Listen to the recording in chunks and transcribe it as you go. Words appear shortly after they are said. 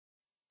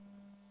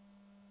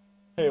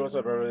Hey, what's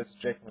up, everybody? It's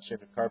Jake from Machine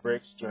Card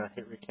Breaks doing a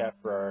hit recap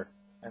for our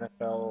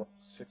NFL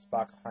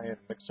 6-box high-end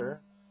mixer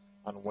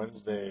on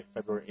Wednesday,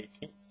 February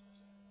 18th.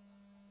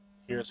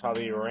 Here's how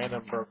the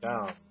random broke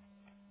down.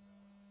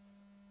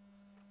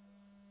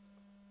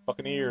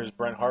 Buccaneers,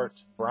 Brent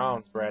Hart.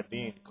 Browns, Brad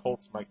Dean.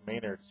 Colts, Mike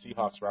Maynard.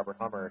 Seahawks, Robert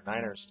Hummer.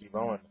 Niners, Steve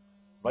Owen.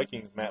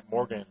 Vikings, Matt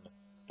Morgan.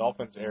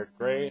 Dolphins, Eric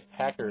Gray.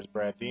 Packers,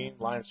 Brad Dean.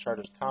 Lions,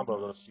 Chargers combo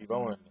go to Steve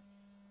Owen.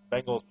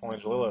 Bengals, Paul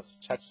Angelis.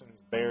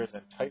 Texans, Bears,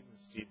 and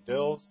Titans, Steve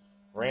Dills.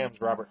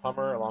 Rams, Robert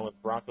Hummer, along with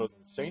Broncos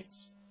and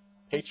Saints.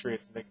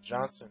 Patriots, Nick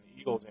Johnson.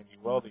 Eagles, Andy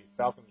Weldy.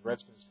 Falcons,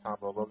 Redskins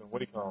combo, Logan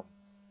Whitcomb.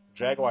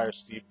 Jaguars,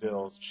 Steve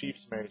Dills.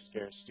 Chiefs, Mary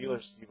Scare.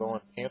 Steelers, Steve Owen.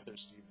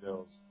 Panthers, Steve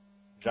Dills.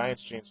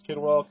 Giants, James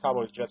Kidwell.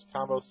 Cowboys, Jets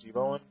combo, Steve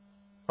Owen.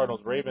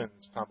 Cardinals,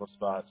 Ravens combo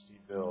spot, Steve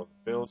Dills.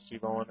 Bills,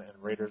 Steve Owen,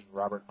 and Raiders,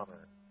 Robert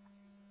Hummer.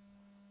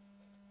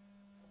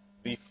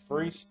 The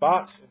free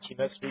spot into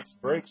next week's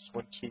breaks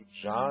went to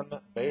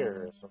John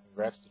Baer, so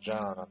congrats to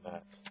John on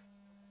that.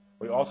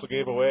 We also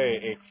gave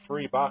away a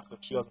free box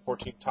of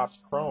 2014 Topps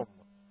Chrome,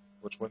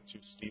 which went to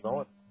Steve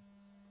Owen.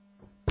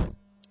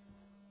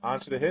 On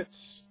to the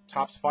hits.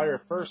 Topps Fire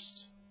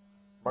first.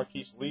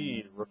 Marquise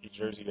Lee, rookie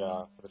jersey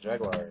for the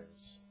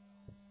Jaguars.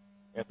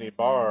 Anthony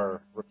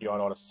Barr, rookie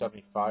auto out of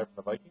 75 for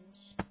the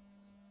Vikings.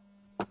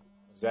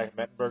 Zach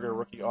Mettenberger,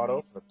 rookie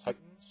auto for the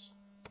Titans.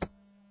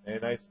 And a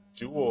nice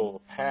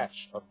dual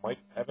patch of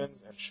Mike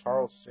Evans and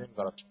Charles Sims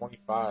out of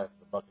 25 for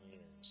the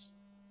Buccaneers.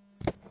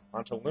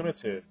 On to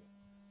limited.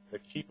 The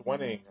Keith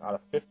Wenning out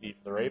of 50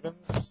 for the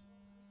Ravens.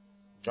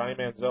 Johnny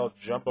Manziel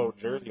jumbo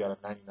jersey out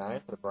of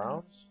 99 for the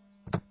Browns.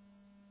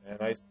 And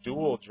a nice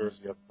dual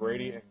jersey of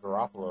Brady and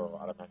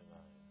Garoppolo out of 99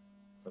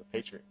 for the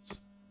Patriots.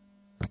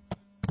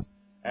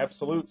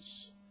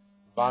 Absolutes.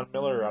 Von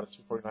Miller out of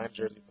 249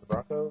 jersey for the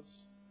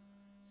Broncos.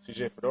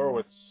 C.J.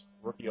 Fedorowicz,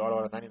 rookie auto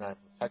out of 99 for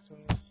the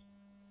Texans.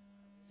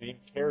 Dean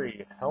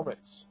Carey,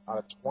 helmets out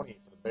of 20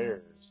 for the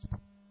Bears.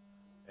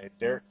 A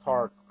Derek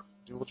Carr,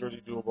 dual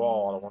jersey, dual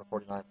ball out of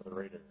 149 for the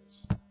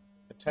Raiders.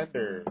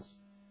 Contenders,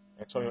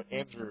 Antonio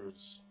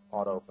Andrews,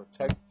 auto for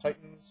the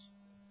Titans.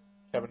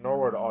 Kevin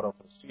Norwood, auto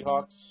for the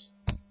Seahawks.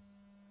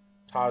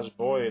 Taj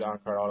Boyd,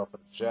 on-card auto for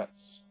the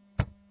Jets.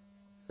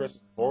 Chris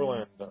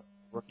Borland,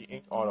 rookie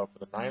ink auto for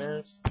the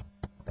Niners.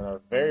 And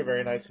a very,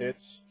 very nice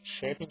hits.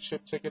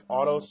 Championship ticket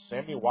auto,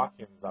 Sammy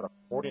Watkins out of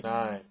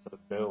 49 for the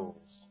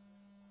Bills.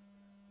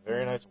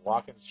 Very nice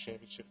Watkins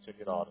championship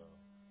ticket auto.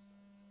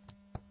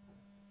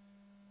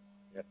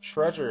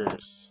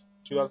 Treasures,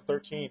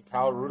 2013,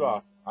 Kyle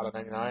Rudolph out of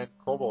 99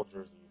 Pro Bowl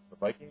jersey for the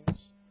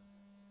Vikings.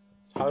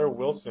 Tyler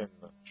Wilson,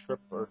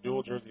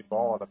 dual jersey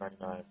ball out of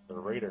 99 for the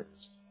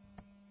Raiders.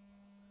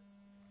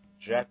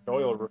 Jack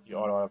Doyle, rookie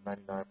auto out of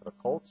 99 for the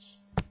Colts.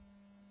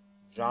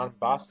 John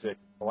Bostic,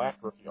 black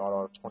rookie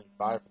auto out of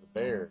 25 for the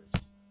Bears.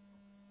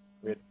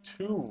 We had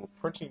two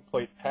printing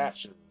plate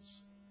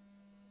patches.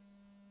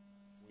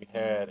 We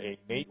had a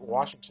Nate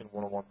Washington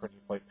 101 printing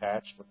plate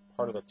patch with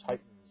part of the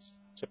Titans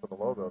tip of the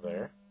logo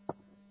there.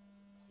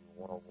 See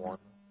 101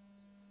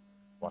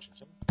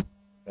 Washington.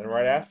 Then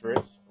right after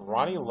it,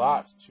 Ronnie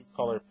Lott's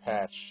two-color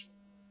patch,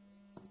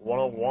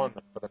 101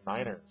 for the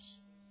Niners.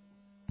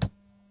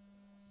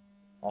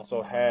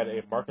 Also had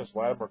a Marcus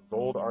Latimer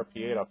gold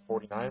RPA out of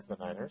 49 for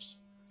the Niners.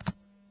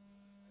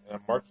 And a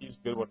Marquise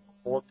Goodwin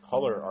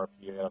 4-color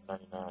RPA out of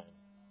 99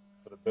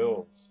 for the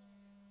Bills.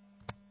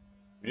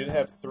 We did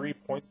have 3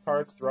 points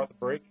cards throughout the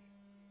break.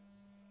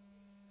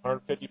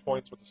 150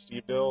 points with the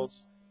Steve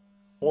Dills.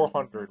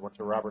 400 went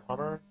to Robert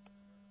Hummer.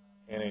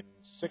 And a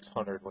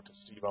 600 went to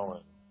Steve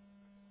Owen.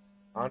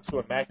 On to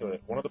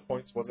Immaculate. One of the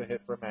points was a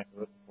hit for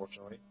Immaculate,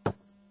 unfortunately.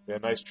 We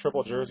had a nice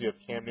triple jersey of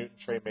Cam Newton,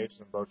 Trey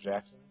Mason, and Bo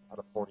Jackson out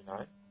of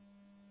 49.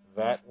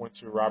 That went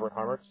to Robert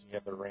Hummer because he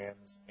had the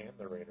Rams and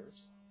the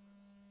Raiders.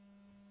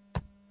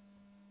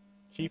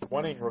 Keith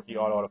Wenning, rookie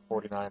auto out of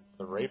 49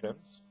 for the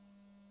Ravens.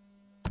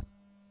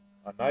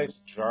 A nice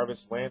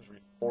Jarvis Landry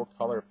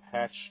 4-color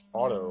patch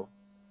auto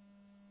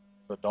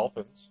for the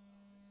Dolphins.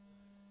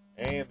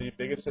 And the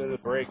biggest hit of the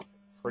break,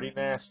 pretty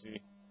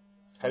nasty,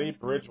 Teddy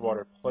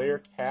Bridgewater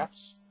player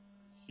caps,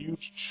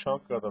 huge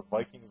chunk of the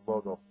Vikings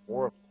logo,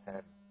 4 of 10.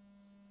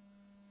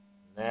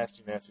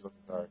 Nasty, nasty looking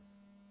card.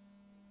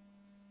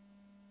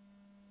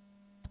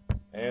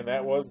 And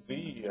that was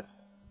the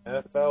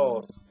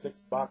NFL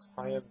 6-box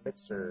high-end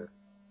mixer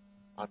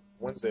on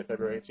Wednesday,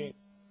 February 18th.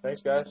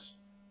 Thanks, guys.